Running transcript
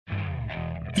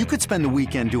You could spend the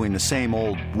weekend doing the same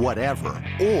old whatever,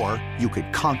 or you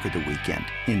could conquer the weekend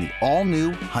in the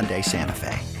all-new Hyundai Santa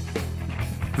Fe.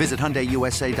 Visit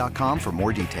HyundaiUSA.com for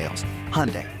more details.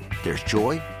 Hyundai, there's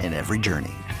joy in every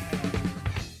journey.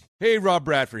 Hey, Rob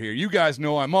Bradford here. You guys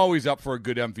know I'm always up for a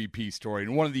good MVP story,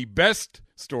 and one of the best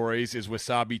stories is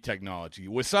Wasabi Technology.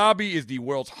 Wasabi is the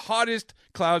world's hottest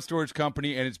cloud storage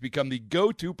company, and it's become the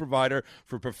go-to provider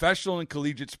for professional and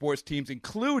collegiate sports teams,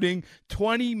 including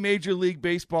 20 Major League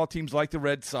Baseball teams like the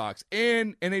Red Sox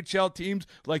and NHL teams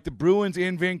like the Bruins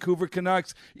and Vancouver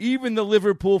Canucks. Even the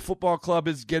Liverpool Football Club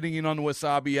is getting in on the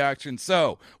Wasabi action.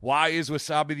 So, why is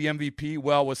Wasabi the MVP?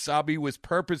 Well, Wasabi was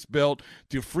purpose-built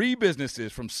to free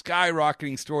businesses from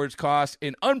skyrocketing storage costs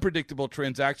and unpredictable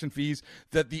transaction fees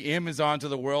that the Amazons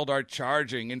of the world are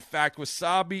charging. In fact,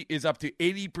 Wasabi is up to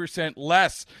 80%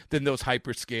 less than those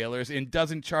hyperscalers and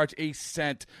doesn't charge a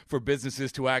cent for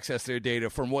businesses to access their data.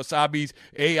 From Wasabi's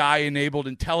AI-enabled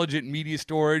intelligent media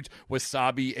storage,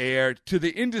 Wasabi Air, to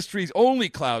the industry's only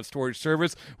cloud storage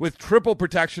service with triple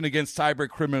protection against cyber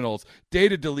criminals,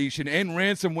 data deletion, and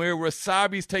ransomware,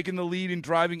 Wasabi's taken the lead in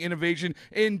driving innovation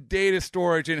in data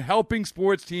storage and helping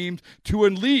sports teams to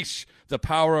unleash the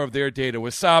power of their data.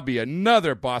 Wasabi,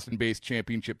 another Boston-based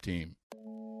championship team.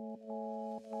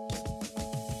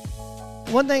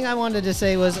 One thing I wanted to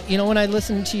say was, when I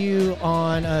listened to you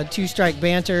on Two Strike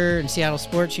Banter and Seattle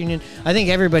Sports Union, I think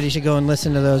everybody should go and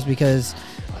listen to those because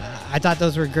I thought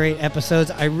those were great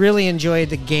episodes. I really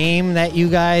enjoyed the game that you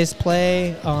guys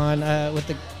play on with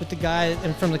the guy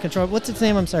and from the control. What's his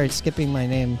name? I'm sorry, skipping my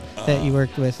name that you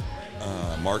worked with.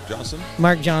 Mark Johnson.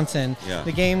 Mark Johnson. Yeah.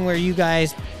 The game where you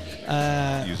guys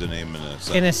use a name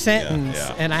in a sentence,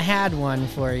 yeah. and I had one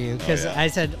for you because yeah. I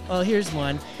said, "Oh, here's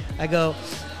one." I go,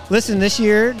 "Listen, this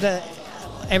year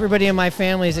everybody in my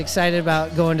family is excited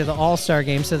about going to the All-Star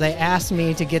game, so they asked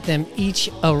me to get them each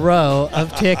a row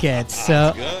of tickets."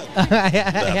 So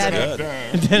That's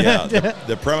good. Yeah,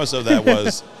 the premise of that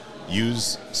was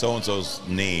use so-and-so's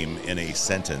name in a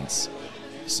sentence.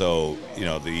 So,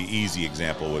 the easy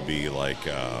example would be like,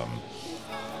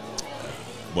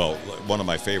 one of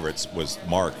my favorites was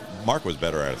Mark. Mark was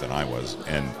better at it than I was.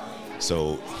 And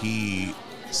so he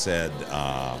said,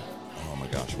 oh my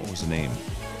gosh, what was the name?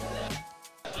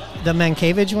 The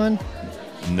Mankiewicz one?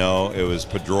 No, it was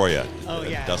Pedroia. Oh,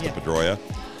 yeah. Dustin Pedroia.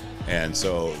 And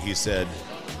so he said,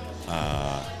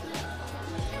 I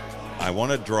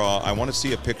want to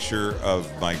see a picture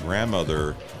of my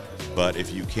grandmother, but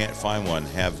if you can't find one,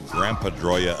 have Grandpa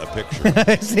Droya a picture.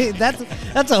 See,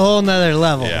 that's a whole nother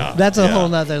level. Yeah, that's a whole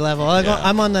nother level. Yeah.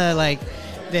 I'm on the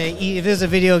if there's a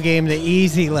video game, the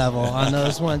easy level on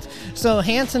those ones. So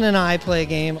Hanson and I play a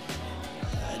game.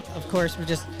 Of course, we're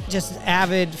just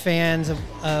avid fans of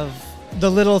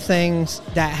the little things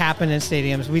that happen in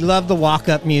stadiums. We love the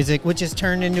walk-up music, which has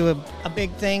turned into a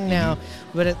big thing now.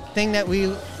 Mm-hmm. But a thing that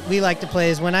we like to play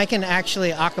is when I can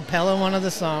actually a cappella one of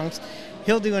the songs.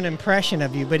 He'll do an impression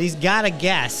of you, but he's got to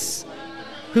guess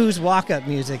whose walk-up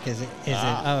music is it.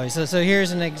 Oh, so here's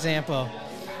an example.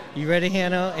 You ready,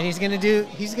 Hanno? And he's gonna do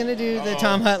the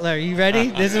Tom Hutler. You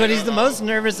ready? This is what he's the most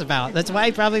nervous about. That's why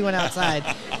he probably went outside.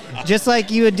 Just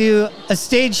like you would do a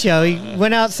stage show. He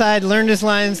went outside, learned his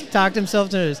lines, talked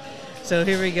himself to his. So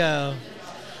here we go.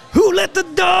 Who let the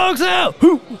dogs out?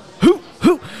 Who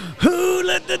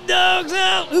let the dogs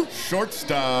out? Who?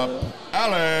 Shortstop,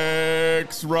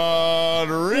 Alex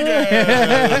Rodriguez.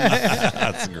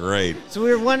 That's great. So we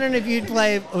were wondering if you'd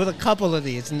play with a couple of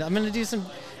these. And I'm going to do some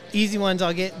easy ones.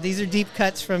 These are deep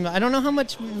cuts from, I don't know how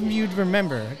much you'd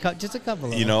remember. Just a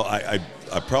couple of them. I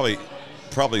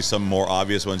probably some more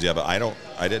obvious ones, yeah, but I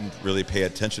didn't really pay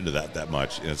attention to that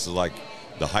much. It's like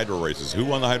the hydro races. Who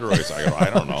won the hydro race?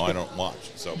 I don't know. I don't watch.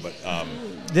 So, but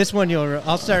this one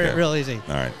I'll start it real easy.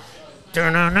 All right.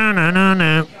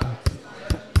 Right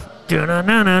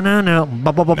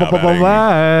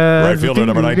fielder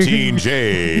number 19,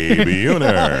 Jay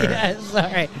Buhner. Yes, all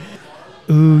right.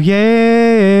 Ooh,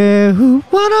 yeah. Ooh,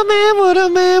 what a man, what a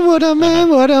man, what a man,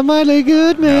 what a mighty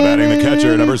good man. Now batting the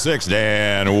catcher, number 6,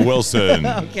 Dan Wilson.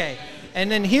 Okay.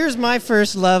 And then here's my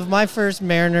first love, my first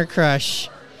Mariner crush.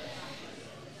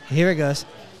 Here it goes.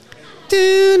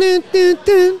 First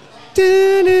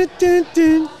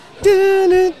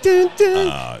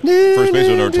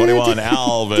baseman number 21,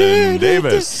 Alvin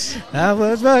Davis. I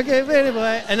was fucking pretty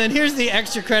boy. And then here's the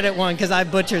extra credit one because I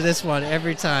butcher this one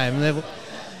every time.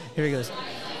 Here he goes.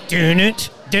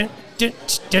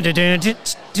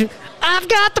 I've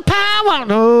got the power.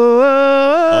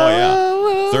 Oh,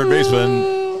 yeah. Third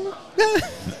baseman.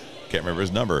 Can't remember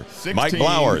his number. 16. Mike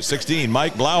Blowers. 16.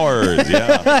 Mike Blowers.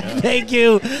 Yeah. Thank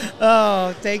you.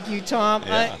 Oh, thank you, Tom.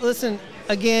 Yeah. Listen,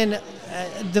 again,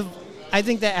 I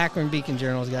think the Akron Beacon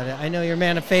Journal's got it. I know you're a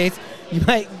man of faith. You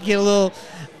might get a little,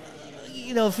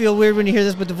 feel weird when you hear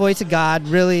this, but the voice of God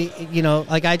really,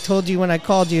 like I told you when I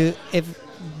called you, if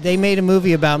they made a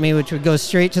movie about me, which would go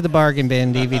straight to the bargain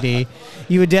bin DVD,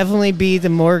 you would definitely be the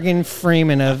Morgan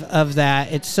Freeman of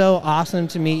that. It's so awesome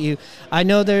to meet you. I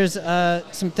know there's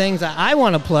some things that I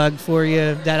want to plug for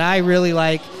you that I really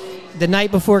like. The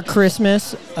Night Before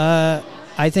Christmas,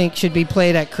 I think should be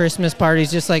played at Christmas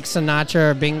parties, just like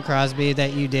Sinatra or Bing Crosby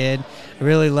that you did. I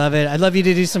really love it. I'd love you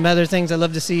to do some other things. I'd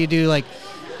love to see you do like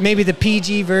maybe the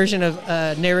PG version of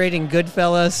narrating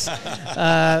Goodfellas.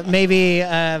 Maybe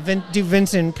do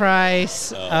Vincent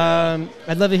Price.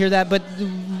 I'd love to hear that. But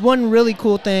one really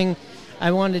cool thing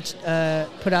I wanted to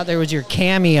put out there was your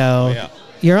Cameo. Oh, yeah.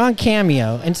 You're on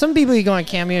Cameo. And some people you go on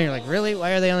Cameo and you're like, really?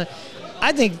 Why are they on it?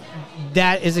 I think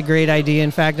that is a great idea. In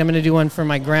fact, I'm going to do one for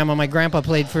my grandma. My grandpa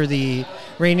played for the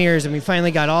Rainiers, and we finally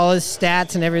got all his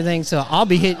stats and everything. So I'll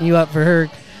be hitting you up for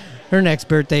her next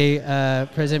birthday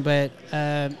present. But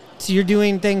so you're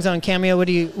doing things on Cameo.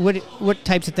 What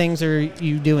types of things are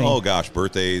you doing? Oh gosh,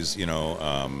 birthdays.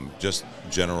 Just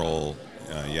general.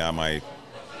 My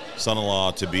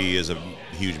son-in-law to be is a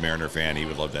huge Mariner fan. He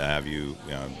would love to have you,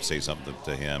 say something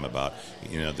to him about.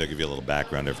 They'll give you a little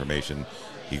background information.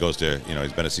 He goes to,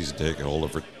 he's been a season ticket holder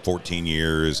for 14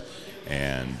 years,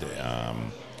 and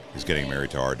he's getting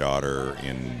married to our daughter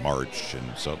in March,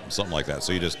 and so something like that.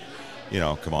 So you just,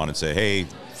 come on and say, hey,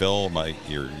 Phil,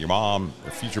 your mom,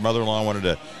 or future mother-in-law wanted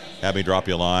to have me drop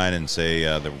you a line and say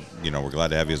that, we're glad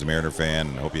to have you as a Mariner fan,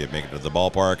 and hope you make it to the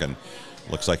ballpark, and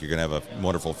looks like you're going to have a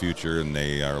wonderful future, and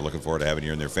they are looking forward to having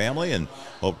you in their family, and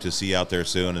hope to see you out there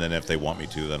soon. And then if they want me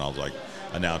to, then I'll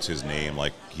announce his name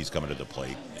like he's coming to the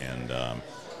plate, and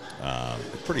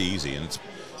it's pretty easy, and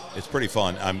it's pretty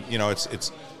fun.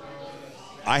 It's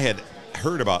I had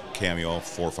heard about Cameo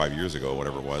 4 or 5 years ago,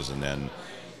 whatever it was, and then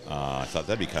I thought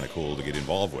that'd be kind of cool to get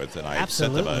involved with, and I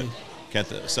sent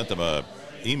them a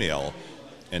email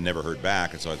and never heard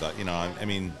back, and so I thought,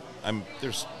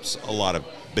 there's a lot of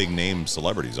big name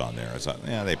celebrities on there. I thought,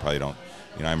 they probably don't,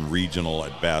 I'm regional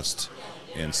at best,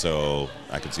 and so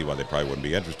I could see why they probably wouldn't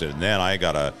be interested. And then I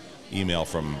got a email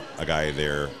from a guy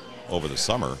there over the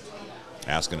summer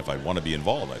asking if I'd want to be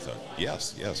involved. I thought,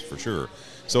 yes, for sure.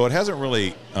 So it hasn't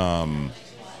really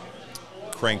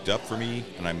cranked up for me,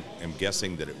 and I'm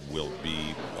guessing that it will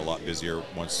be a lot busier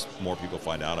once more people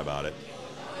find out about it,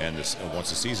 and once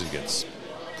the season gets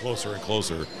closer and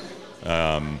closer.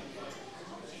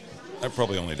 I've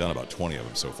probably only done about 20 of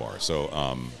them so far.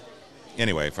 So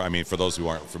anyway, for those who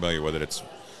aren't familiar with it, it's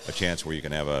a chance where you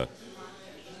can have a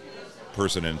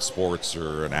person in sports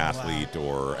or an athlete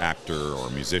or actor or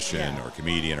musician or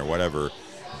comedian or whatever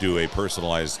do a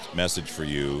personalized message for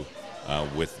you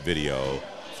with video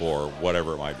for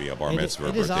whatever it might be, a bar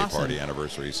mitzvah, birthday party,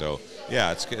 anniversary. So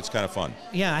yeah, it's kind of fun.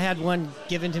 Yeah, I had one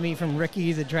given to me from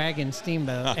Ricky the Dragon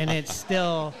Steamboat, and it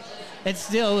still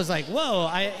was like, whoa,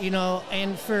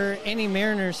 and for any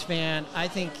Mariners fan, I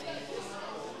think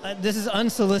this is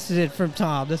unsolicited from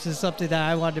Tom. This is something that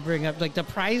I wanted to bring up. Like the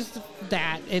price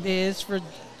that it is for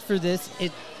this,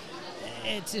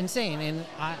 it's insane, and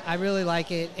I really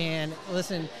like it. And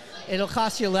listen, it'll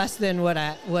cost you less than what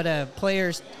a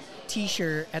player's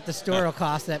T-shirt at the store will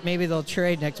cost. That maybe they'll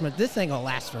trade next month. This thing will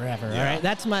last forever. Yeah. All right,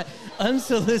 that's my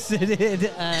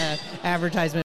unsolicited advertisement.